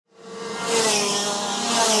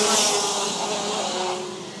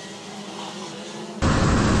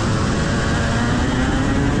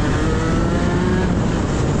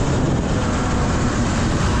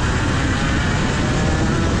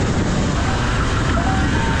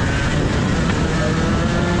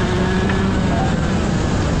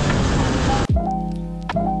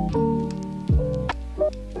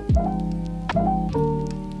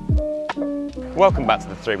Welcome back to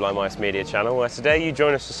the Three Blind Mice Media channel, where today you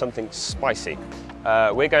join us for something spicy.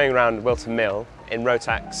 We're going around Whilton Mill in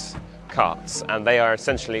Rotax karts, and they are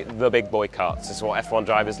essentially the big boy karts. This is what F1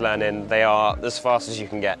 drivers learn in. They are as fast as you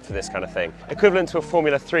can get for this kind of thing. Equivalent to a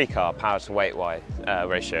Formula 3 car power to weight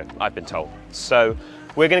ratio, I've been told. So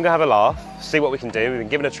we're going to go have a laugh, see what we can do. We've been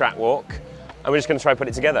given a track walk, and we're just going to try and put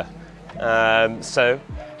it together. So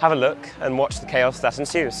have a look and watch the chaos that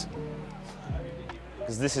ensues.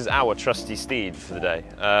 Because this is our trusty steed for the day.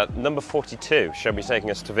 Number 42 shall be taking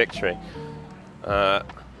us to victory. But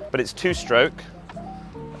it's two-stroke,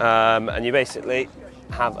 and you basically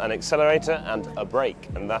have an accelerator and a brake,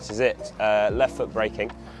 and that is it. Left foot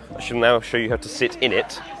braking. I shall now show you how to sit in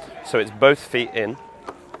it. So it's both feet in,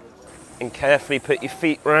 and carefully put your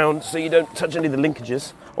feet round so you don't touch any of the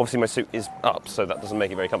linkages. Obviously my suit is up, so that doesn't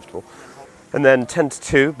make it very comfortable. And then 10 to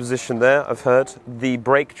 2 position there, I've heard. The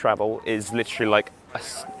brake travel is literally like,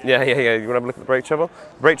 yeah, you want to have a look at the brake travel?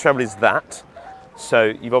 The brake travel is that.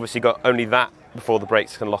 So you've obviously got only that before the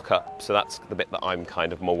brakes can lock up. So that's the bit that I'm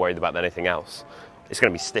kind of more worried about than anything else. It's going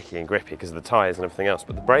to be sticky and grippy because of the tyres and everything else.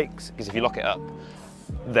 But the brakes, because if you lock it up,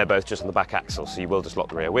 they're both just on the back axle. So you will just lock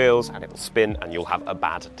the rear wheels and it will spin and you'll have a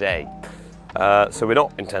bad day. So we're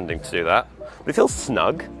not intending to do that. But it feels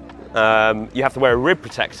snug. You have to wear a rib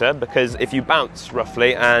protector because if you bounce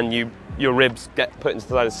roughly and your ribs get put into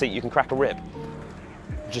the side of the seat, you can crack a rib.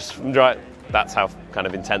 Just from dry, that's how kind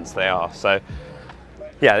of intense they are. So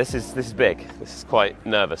yeah, this is big. This is quite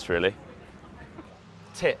nervous, really.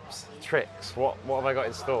 Tips, tricks. What have I got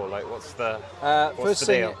in store? Like, what's the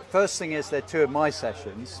deal? First thing is they're 2 of my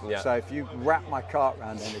sessions. Yeah. So if you wrap my cart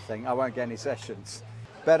around anything, I won't get any sessions.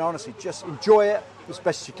 Ben, honestly, just enjoy it as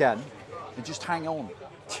best you can and just hang on.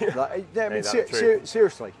 Like, I mean,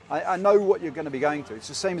 seriously, I know what you're going to be going through. It's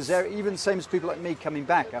the same as even the same as people like me coming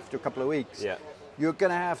back after a couple of weeks. Yeah. You're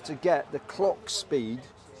going to have to get the clock speed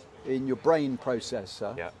in your brain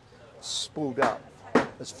processor spooled up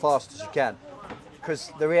as fast as you can,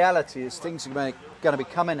 because the reality is things are going to be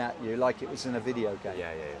coming at you like it was in a video game.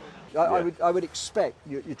 I would expect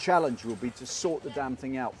your challenge will be to sort the damn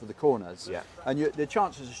thing out for the corners. Yeah. And the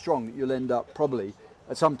chances are strong that you'll end up probably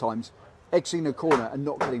at sometimes exiting a corner and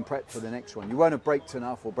not getting prepped for the next one. You won't have braked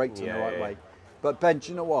enough or braked in the right way. But Ben,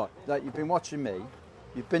 do you know what? Like, you've been watching me,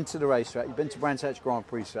 you've been to the racetrack, you've been to Brands Hatch Grand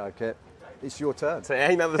Prix circuit. It's your turn. So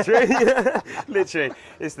ain't that the truth? Literally,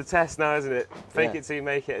 it's the test now, isn't it? Fake it till you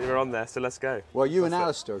make it, and we're on there. So let's go. Well, you and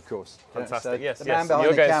Alistair, of course. Fantastic. So yes.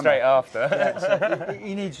 You're going straight after. So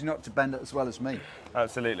he needs you not to bend it as well as me.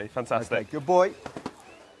 Absolutely, fantastic. Okay, good boy.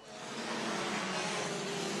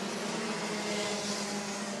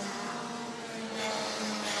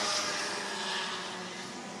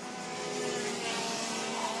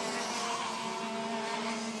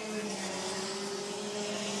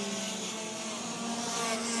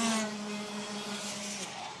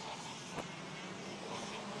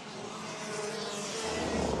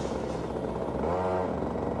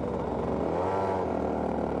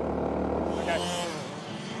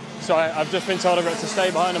 So I've just been told I've got to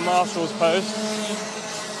stay behind a marshal's post.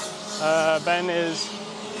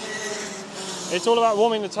 It's all about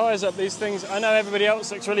warming the tyres up. These things, I know everybody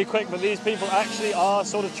else looks really quick, but these people actually are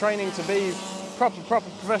sort of training to be proper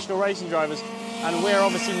professional racing drivers, and we're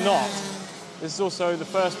obviously not. This is also the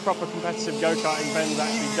first proper competitive go-karting Ben's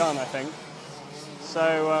actually done, I think.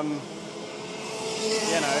 So,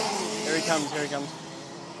 you know, here he comes.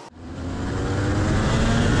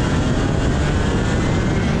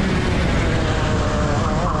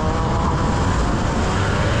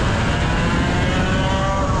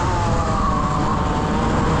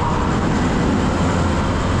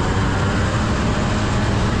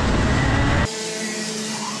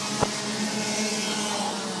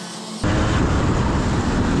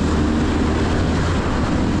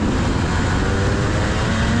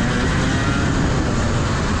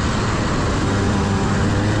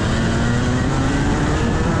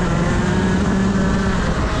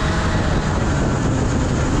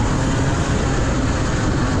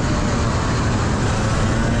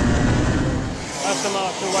 That's the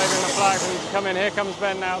marshal waving the flag, and come in. Here comes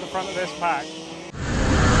Ben now at the front of this pack.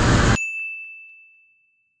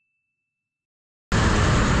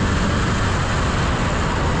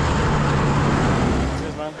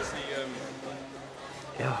 Cheers, man.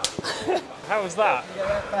 Yeah. How was that? Get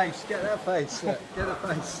that face, get the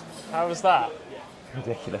face. How was that?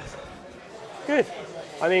 Ridiculous. Good.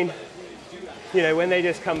 I mean, you know, when they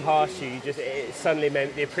just come past you, it suddenly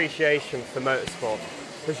meant the appreciation for motorsport.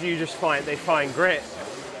 Because you just they find grit.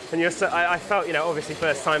 And I felt, you know, obviously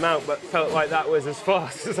first time out, but felt like that was as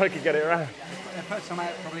fast as I could get it around. The first time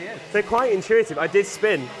out probably is. They're quite intuitive. I did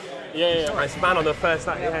spin Yeah, yeah. Nice man on the first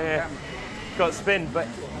lap. Yeah. Got spin, but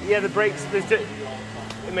yeah, the brakes.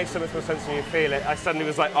 It makes so much more sense when you feel it. I suddenly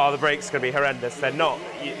was like, oh, the brakes are going to be horrendous. They're not.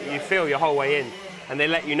 You feel your whole way in, and they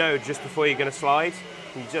let you know just before you're going to slide.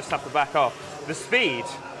 You just have to back off. The speed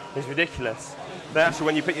is ridiculous. They actually,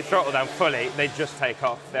 when you put your throttle down fully, they just take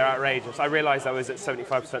off. They're outrageous. I realised I was at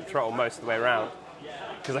 75% throttle most of the way around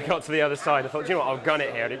because I got to the other side. I thought, do you know what, I'll gun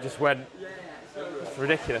it here, and it just went. It's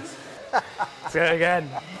ridiculous. Let's go again.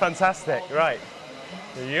 Fantastic. Right.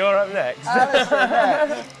 You're up next.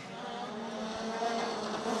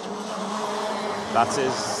 That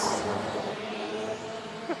is.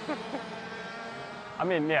 I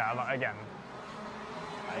mean, yeah, like, again,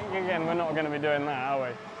 we're not going to be doing that, are we?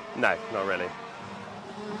 No, not really.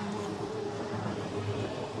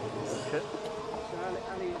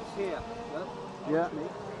 Yeah.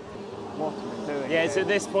 What are we doing? Yeah, so at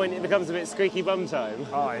this point it becomes a bit squeaky bum time.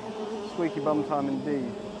 Aye, squeaky bum time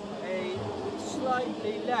indeed. A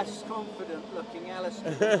slightly less confident looking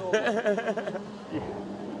Alison than normal.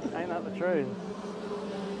 Ain't that the truth?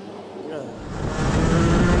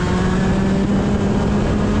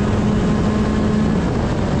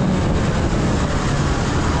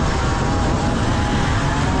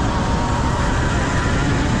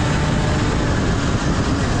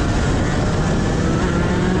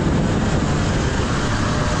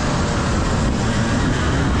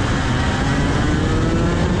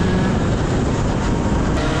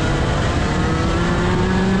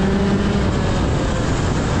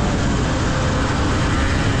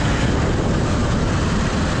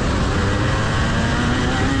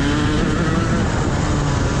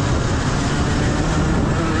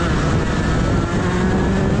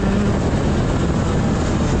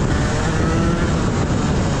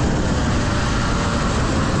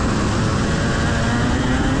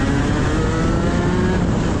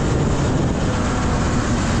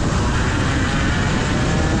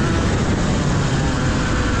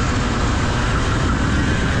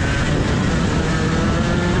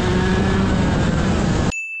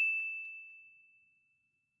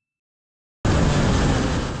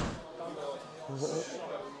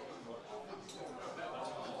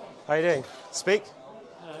 How you doing? Speak?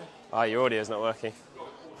 Hello. Ah, your audio's not working.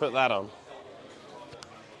 Put that on.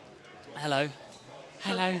 Hello.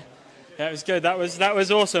 Hello. Yeah, it was good. That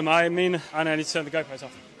was awesome. I mean, I know I need to turn the GoPros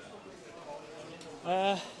off.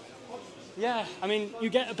 Yeah, I mean, you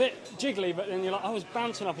get a bit jiggly, but then you're like, I was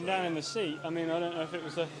bouncing up and down in the seat. I mean, I don't know if it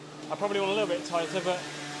was I probably want a little bit tighter, but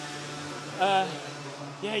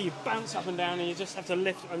yeah, you bounce up and down and you just have to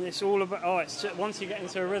lift, and it's all about, it's just, once you get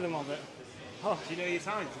into a rhythm of it. Oh. Do you know your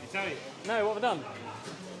time? Did he tell you? No, what have I done?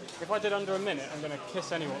 If I did under a minute, I'm going to kiss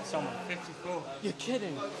someone. 54. You're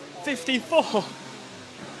kidding. 54?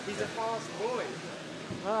 He's a fast boy.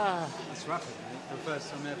 Ah, That's rapid, mate, for the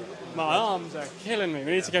first time ever. my arms are killing me.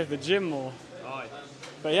 We need to go to the gym more. Aye.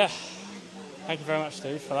 But yeah, thank you very much,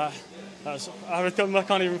 Steve, for that. I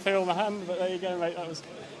can't even feel my hand, but there you go, mate. That was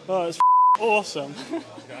awesome. Say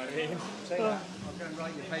that. I'll go and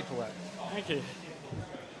write your paperwork. Thank you.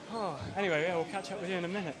 Oh, anyway, yeah, we'll catch up with you in a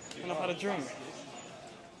minute when I've had a drink.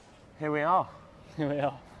 Here we are. Here we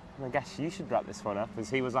are. And I guess you should wrap this one up, as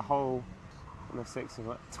he was a whole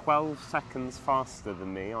 12 seconds faster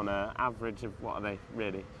than me on an average of, what are they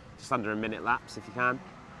really? Just under a minute laps if you can.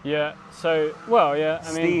 Yeah, so, well, yeah,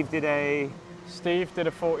 I mean... Steve did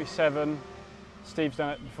a 47. Steve's done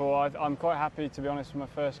it before. I'm quite happy, to be honest, with my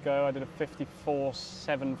first go. I did a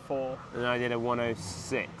 54.74. And I did a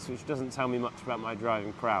 106, which doesn't tell me much about my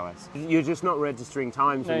driving prowess. You're just not registering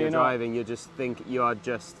times when you're driving. You are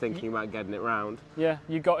just thinking about getting it round. Yeah,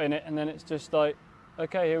 you got in it, and then it's just like,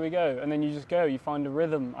 okay, here we go, and then you just go. You find a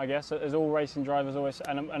rhythm, I guess, as all racing drivers always,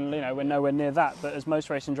 and you know, we're nowhere near that. But as most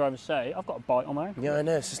racing drivers say, I've got a bite on my own. Yeah, I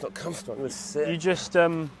know. It's just not comfortable.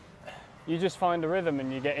 You just find a rhythm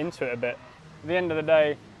and you get into it a bit. At the end of the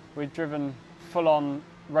day, we've driven full-on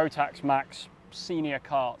Rotax Max senior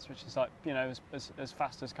karts, which is like, you know, as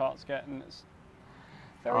fast as karts get, and it's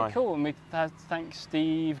very cool. And we thank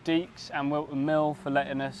Steve Deeks and Whilton Mill for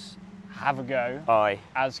letting us have a go. Aye.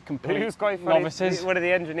 As complete It was quite funny. novices. One of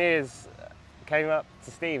the engineers came up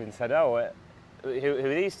to Steve and said, "Oh, who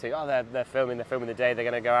are these two? Oh, they're filming the day. They're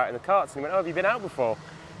going to go out in the karts." And he went, "Oh, have you been out before?"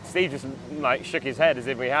 Steve just like shook his head as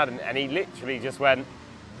if we hadn't, and he literally just went,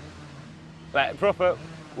 like, proper,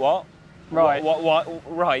 what? Right. What?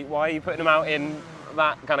 Right. Why are you putting them out in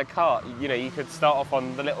that kind of cart? You know, you could start off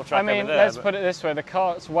on the little track over there. Let's put it this way: the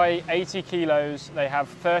karts weigh 80 kilos. They have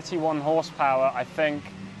 31 horsepower, I think,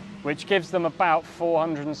 which gives them about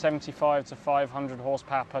 475 to 500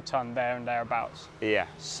 horsepower per ton, there and thereabouts. Yeah.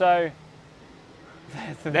 So,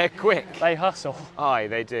 They're quick. They hustle. Aye,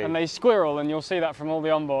 they do. And they squirrel, and you'll see that from all the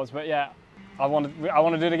onboards. But yeah, I want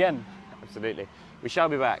to do it again. Absolutely. We shall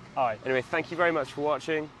be back. Aye. Anyway, thank you very much for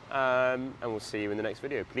watching, and we'll see you in the next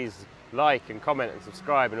video. Please like and comment and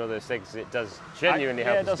subscribe and all those things. It does genuinely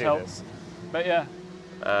help us do this. But yeah.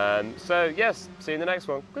 So yes, see you in the next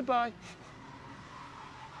one. Goodbye.